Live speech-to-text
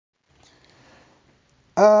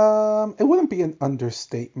It wouldn't be an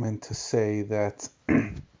understatement to say that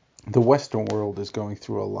the Western world is going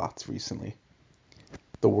through a lot recently.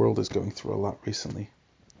 The world is going through a lot recently.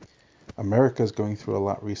 America is going through a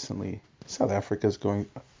lot recently. South Africa is going.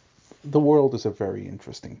 The world is a very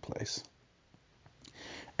interesting place.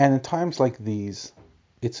 And in times like these,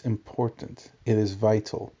 it's important, it is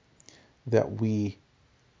vital that we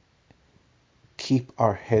keep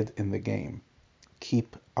our head in the game,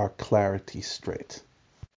 keep our clarity straight.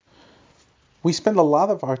 We spend a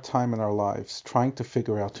lot of our time in our lives trying to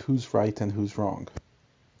figure out who's right and who's wrong.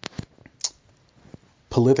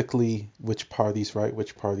 Politically, which party's right,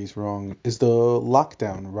 which party's wrong. Is the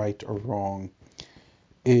lockdown right or wrong?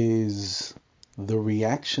 Is the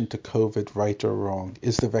reaction to COVID right or wrong?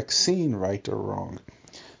 Is the vaccine right or wrong?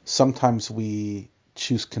 Sometimes we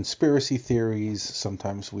choose conspiracy theories,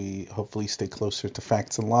 sometimes we hopefully stay closer to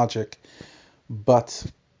facts and logic, but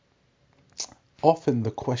often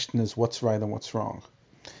the question is what's right and what's wrong.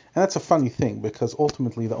 And that's a funny thing because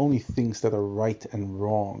ultimately the only things that are right and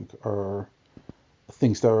wrong are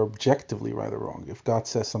things that are objectively right or wrong. If God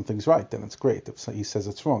says something's right, then it's great. If he says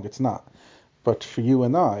it's wrong, it's not. But for you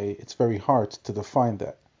and I, it's very hard to define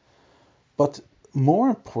that. But more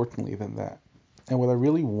importantly than that, and what I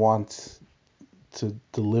really want to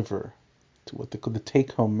deliver, to what the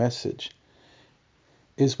take-home message,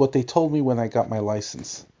 is what they told me when I got my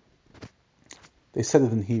license. They said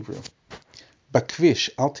it in Hebrew. Bakvish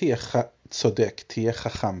al tiyeh tzodek, tiyeh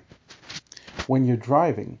chacham. When you're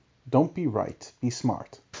driving, don't be right, be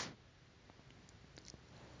smart.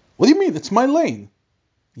 What do you mean? It's my lane.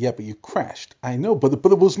 Yeah, but you crashed. I know, but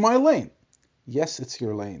it was my lane. Yes, it's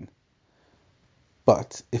your lane.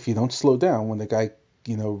 But if you don't slow down when the guy,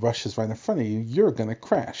 rushes right in front of you, you're gonna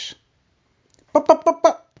crash. Ba, ba, ba,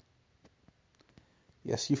 ba.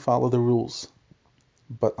 Yes, you follow the rules.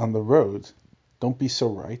 But on the road, don't be so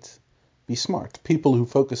right. Be smart. People who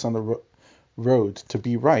focus on the road to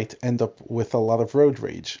be right end up with a lot of road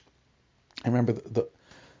rage. I remember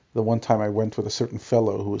the one time I went with a certain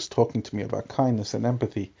fellow who was talking to me about kindness and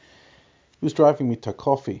empathy. He was driving me to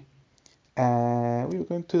coffee, and we were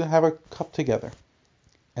going to have a cup together.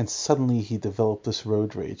 And suddenly he developed this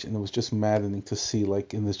road rage, and it was just maddening to see,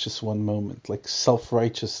 like, in this just one moment, like,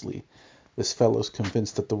 self-righteously, this fellow's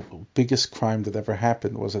convinced that the biggest crime that ever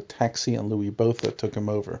happened was a taxi and Louis Botha took him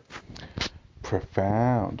over.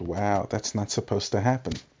 Profound. Wow, that's not supposed to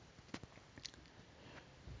happen.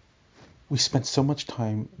 We spend so much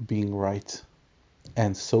time being right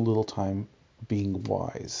and so little time being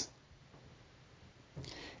wise.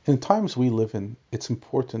 In the times we live in, it's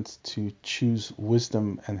important to choose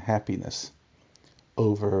wisdom and happiness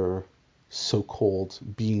over so-called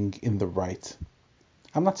being in the right.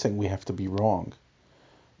 I'm not saying we have to be wrong,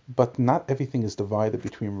 but not everything is divided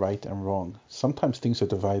between right and wrong. Sometimes things are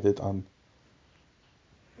divided on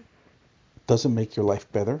does it make your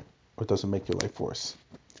life better or does it make your life worse?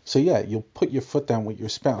 So yeah, you'll put your foot down with your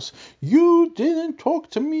spouse. You didn't talk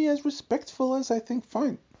to me as respectful as I think.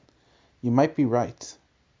 Fine. You might be right,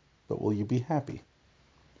 but will you be happy?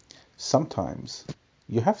 Sometimes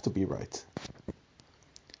you have to be right.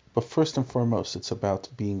 But first and foremost, it's about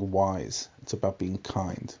being wise. It's about being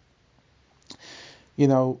kind.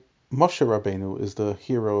 Moshe Rabbeinu is the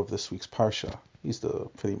hero of this week's Parsha. He's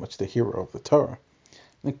pretty much the hero of the Torah.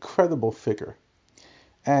 An incredible figure.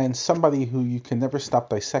 And somebody who you can never stop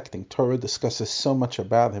dissecting. Torah discusses so much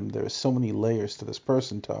about him. There are so many layers to this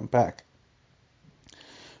person to unpack.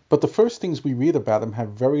 But the first things we read about him have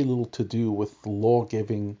very little to do with law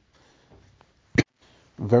giving,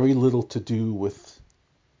 very little to do with,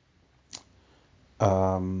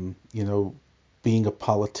 being a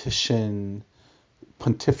politician,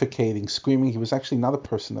 pontificating, screaming. He was actually not a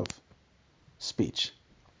person of speech.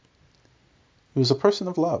 He was a person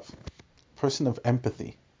of love, a person of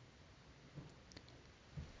empathy,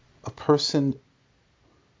 a person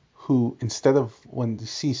who, instead of, when he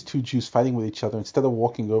sees two Jews fighting with each other, instead of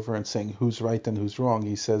walking over and saying who's right and who's wrong,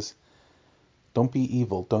 he says, don't be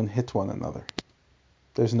evil, don't hit one another.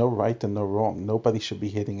 There's no right and no wrong. Nobody should be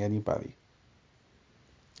hitting anybody.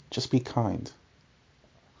 Just be kind.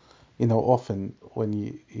 Often when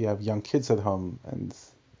you have young kids at home, and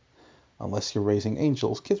unless you're raising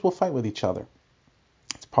angels, kids will fight with each other.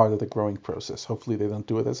 It's part of the growing process. Hopefully they don't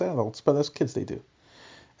do it as adults, but as kids they do.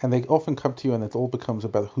 And they often come to you and it all becomes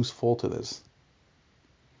about whose fault it is.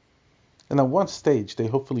 And at one stage they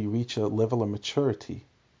hopefully reach a level of maturity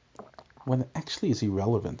when it actually is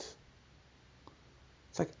irrelevant.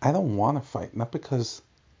 It's like, I don't want to fight, not because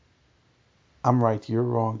I'm right, you're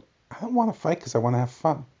wrong. I don't want to fight because I want to have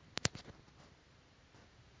fun.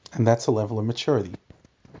 And that's a level of maturity.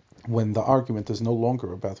 when the argument is no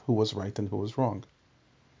longer about who was right and who was wrong.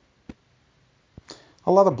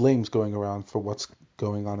 A lot of blames going around for what's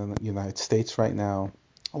going on in the United States right now.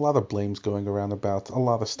 A lot of blames going around about a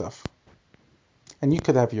lot of stuff. And you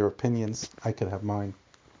could have your opinions, I could have mine.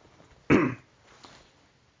 But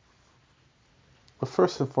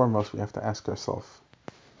first and foremost, we have to ask ourselves,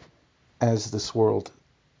 as this world,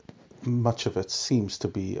 much of it seems to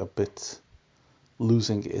be a bit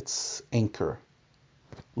losing its anchor,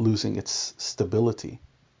 losing its stability,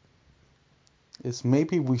 is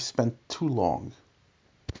maybe we've spent too long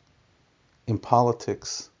in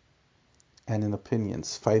politics and in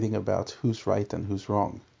opinions fighting about who's right and who's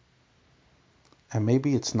wrong. And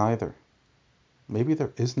maybe it's neither. Maybe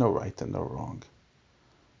there is no right and no wrong.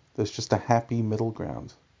 There's just a happy middle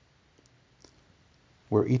ground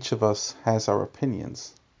where each of us has our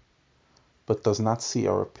opinions, but does not see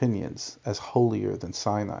our opinions as holier than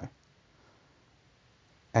Sinai,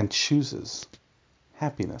 and chooses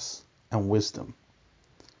happiness and wisdom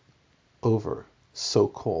over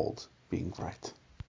so-called being right.